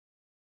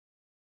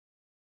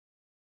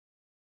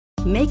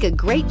Make a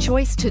great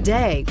choice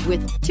today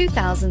with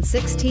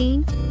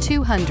 2016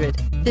 200.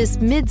 This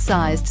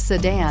mid-sized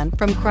sedan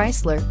from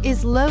Chrysler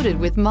is loaded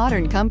with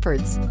modern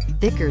comforts.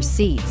 Thicker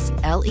seats,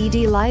 LED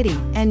lighting,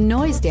 and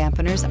noise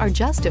dampeners are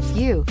just a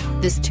few.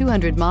 This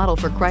 200 model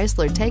for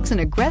Chrysler takes an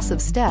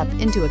aggressive step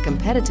into a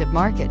competitive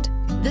market.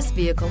 This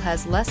vehicle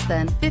has less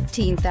than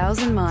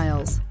 15,000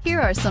 miles.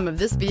 Here are some of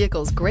this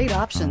vehicle's great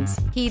options: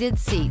 heated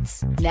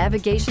seats,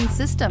 navigation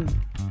system,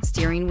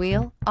 steering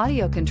wheel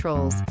audio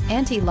controls,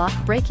 anti-lock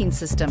braking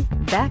system,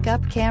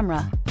 backup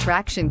camera,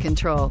 traction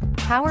control,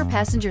 power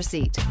passenger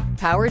seat,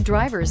 power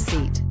driver's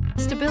seat,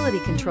 stability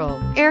control,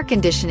 air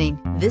conditioning.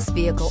 This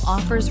vehicle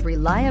offers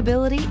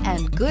reliability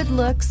and good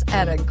looks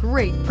at a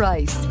great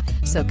price.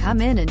 So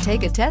come in and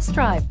take a test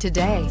drive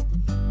today.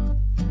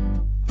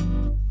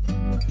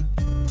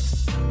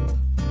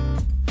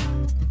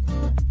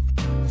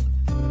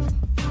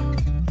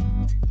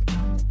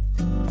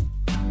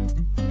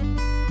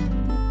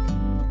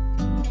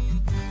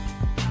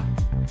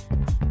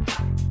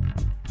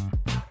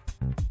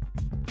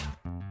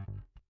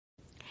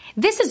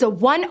 This is a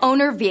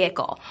one-owner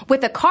vehicle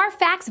with a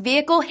Carfax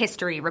Vehicle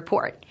History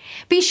Report.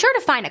 Be sure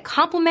to find a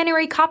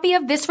complimentary copy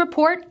of this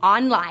report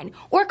online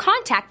or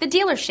contact the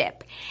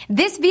dealership.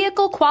 This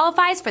vehicle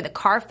qualifies for the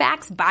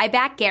Carfax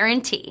Buyback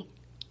Guarantee.